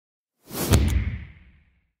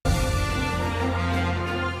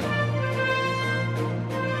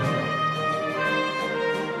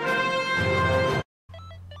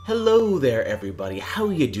Hello there everybody, how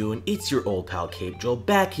you doing? It's your old pal Cape Joel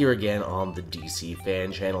back here again on the DC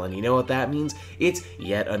Fan Channel, and you know what that means? It's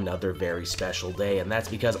yet another very special day, and that's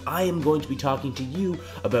because I am going to be talking to you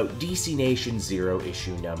about DC Nation Zero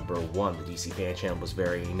issue number 1. The DC Fan Channel was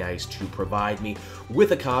very nice to provide me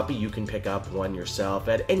with a copy. You can pick up one yourself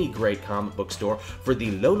at any great comic book store for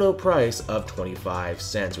the low price of 25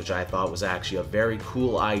 cents, which I thought was actually a very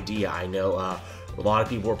cool idea. I know a lot of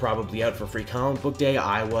people were probably out for free comic book day.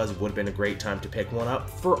 I was. Would have been a great time to pick one up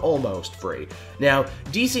for almost free. Now,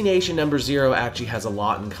 DC Nation number 0 actually has a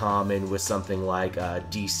lot in common with something like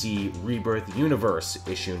DC Rebirth Universe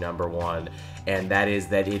issue number 1. And that is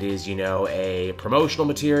that it is, you know, a promotional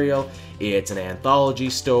material, it's an anthology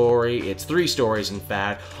story, it's 3 stories in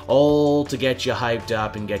fact, all to get you hyped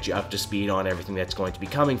up and get you up to speed on everything that's going to be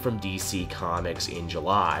coming from DC Comics in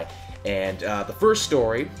July. And the first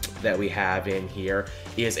story that we have in here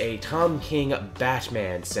is a Tom King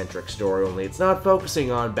Batman-centric story, only it's not focusing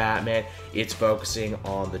on Batman, it's focusing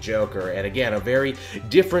on the Joker. And again, a very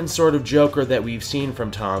different sort of Joker that we've seen from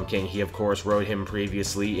Tom King. He, of course, wrote him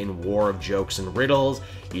previously in War of Jokes and Riddles.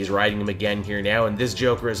 He's writing him again here now, and this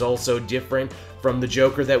Joker is also different from the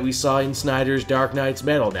Joker that we saw in Snyder's Dark Knight's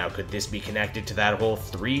Metal. Now, could this be connected to that whole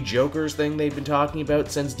 3 Jokers thing they've been talking about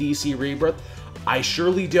since DC Rebirth? I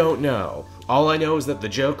surely don't know. All I know is that the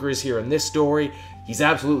Joker is here in this story. He's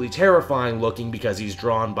absolutely terrifying looking because he's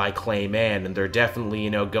drawn by Clay Mann, and they're definitely, you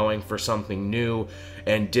know, going for something new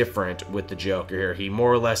and different with the Joker here. He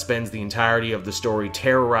more or less spends the entirety of the story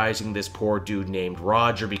terrorizing this poor dude named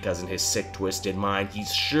Roger because in his sick, twisted mind,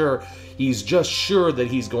 he's just sure that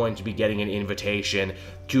he's going to be getting an invitation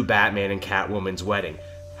to Batman and Catwoman's wedding.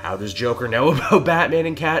 How does Joker know about Batman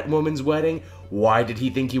and Catwoman's wedding? Why did he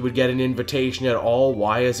think he would get an invitation at all?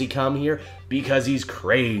 Why has he come here? Because he's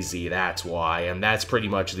crazy, that's why, and that's pretty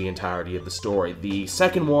much the entirety of the story. The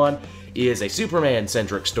second one is a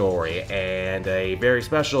Superman-centric story, and a very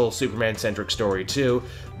special Superman-centric story too.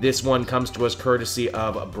 This one comes to us courtesy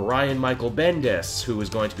of Brian Michael Bendis, who is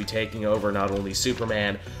going to be taking over not only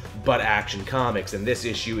Superman, but Action Comics, and this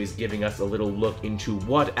issue is giving us a little look into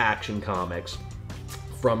what Action Comics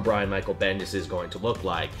from Brian Michael Bendis is going to look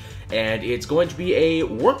like. And it's going to be a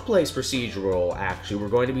workplace procedural, actually. We're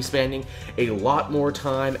going to be spending a lot more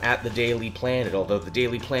time at the Daily Planet, although the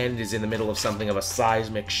Daily Planet is in the middle of something of a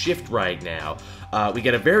seismic shift right now. We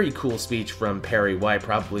get a very cool speech from Perry White,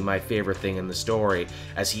 probably my favorite thing in the story,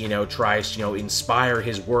 as he, you know, tries to, you know, inspire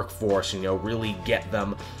his workforce, you know, really get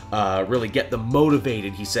them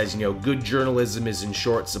motivated. He says, you know, good journalism is in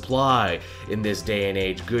short supply in this day and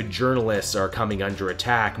age. Good journalists are coming under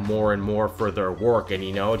attack more and more for their work, and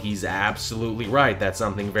you know, he's absolutely right. That's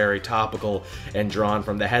something very topical and drawn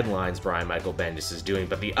from the headlines Brian Michael Bendis is doing.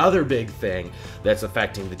 But the other big thing that's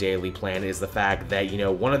affecting the Daily Planet is the fact that, you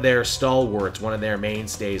know, one of their stalwarts, one of their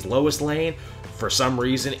mainstays, Lois Lane, for some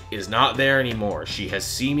reason is not there anymore. She has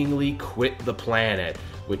seemingly quit the planet,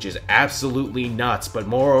 which is absolutely nuts. But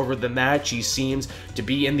moreover than that, she seems to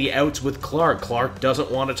be in the outs with Clark. Clark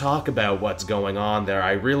doesn't want to talk about what's going on there.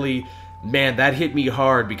 Man, that hit me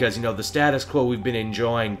hard because, you know, the status quo we've been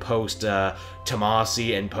enjoying post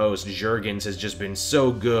Tomasi and post Jurgens has just been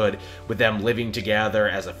so good with them living together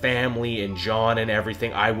as a family and John and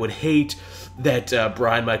everything. I would hate that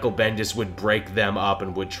Brian Michael Bendis would break them up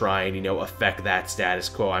and would try and, you know, affect that status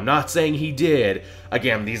quo. I'm not saying he did.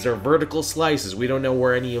 Again, these are vertical slices. We don't know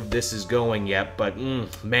where any of this is going yet, but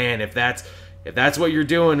man, if that's what you're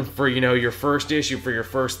doing for, you know, your first issue, for your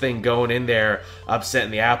first thing, going in there,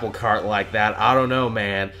 upsetting the apple cart like that, I don't know,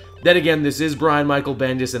 man. Then again, this is Brian Michael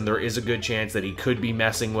Bendis, and there is a good chance that he could be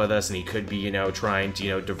messing with us, and he could be, you know, trying to,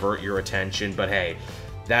 you know, divert your attention, but hey,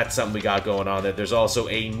 that's something we got going on there. There's also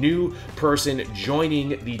a new person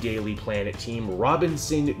joining the Daily Planet team,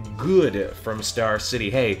 Robinson Good from Star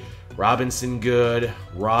City. Hey, Robinson Good,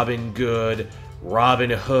 Robin Good,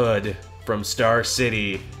 Robin Hood from Star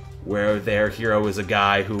City, where their hero is a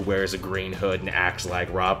guy who wears a green hood and acts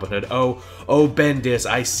like Robin Hood. Oh, Bendis,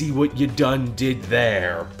 I see what you did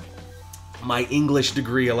there. My English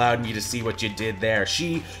degree allowed me to see what you did there.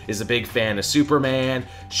 She is a big fan of Superman.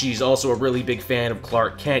 She's also a really big fan of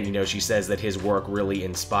Clark Kent. You know, she says that his work really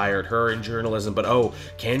inspired her in journalism, but oh,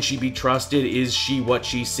 can she be trusted? Is she what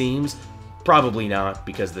she seems? Probably not,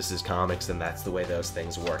 because this is comics and that's the way those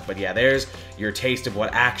things work. But yeah, there's your taste of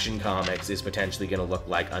what Action Comics is potentially going to look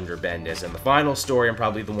like under Bendis. And the final story, and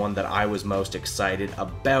probably the one that I was most excited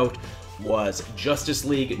about, was Justice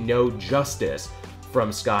League No Justice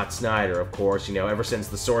from Scott Snyder, of course. You know, ever since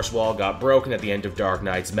the Source Wall got broken at the end of Dark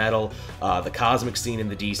Knight's Metal, the cosmic scene in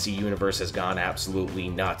the DC universe has gone absolutely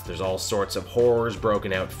nuts. There's all sorts of horrors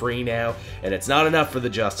broken out free now, and it's not enough for the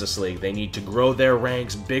Justice League. They need to grow their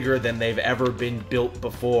ranks bigger than they've ever been built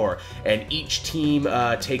before, and each team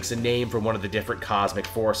takes a name from one of the different cosmic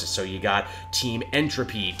forces. So you got Team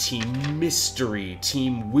Entropy, Team Mystery,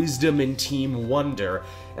 Team Wisdom, and Team Wonder,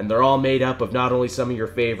 and they're all made up of not only some of your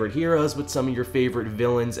favorite heroes, but some of your favorite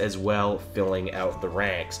villains as well, filling out the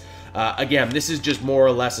ranks. Again, this is just more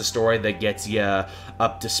or less a story that gets you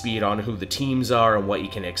up to speed on who the teams are and what you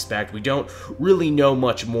can expect. We don't really know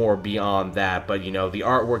much more beyond that, but, you know, the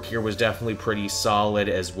artwork here was definitely pretty solid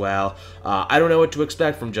as well. I don't know what to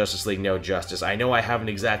expect from Justice League No Justice. I know I haven't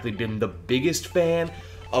exactly been the biggest fan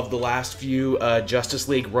of the last few Justice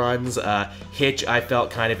League runs. Hitch, I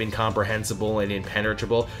felt kind of incomprehensible and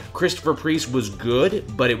impenetrable. Christopher Priest was good,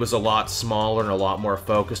 but it was a lot smaller and a lot more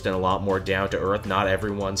focused and a lot more down to earth. Not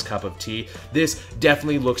everyone's cup of tea. This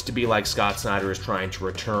definitely looks to be like Scott Snyder is trying to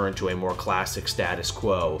return to a more classic status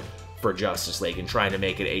quo for Justice League and trying to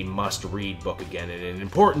make it a must-read book again, and an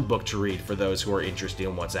important book to read for those who are interested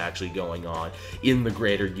in what's actually going on in the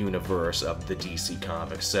greater universe of the DC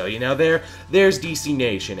Comics. So, you know, there's DC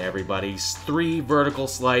Nation, everybody. 3 vertical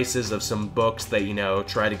slices of some books that, you know,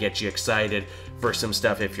 try to get you excited for some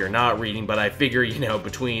stuff if you're not reading, but I figure, you know,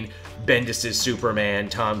 between Bendis' Superman,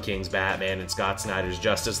 Tom King's Batman, and Scott Snyder's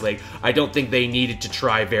Justice League, I don't think they needed to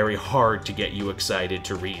try very hard to get you excited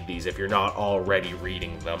to read these if you're not already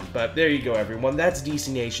reading them. But there you go, everyone. That's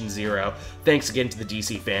DC Nation Zero. Thanks again to the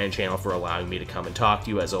DC Fan Channel for allowing me to come and talk to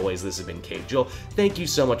you. As always, this has been Cape Joel. Thank you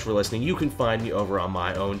so much for listening. You can find me over on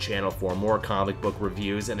my own channel for more comic book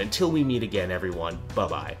reviews, and until we meet again, everyone,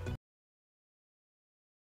 bye-bye.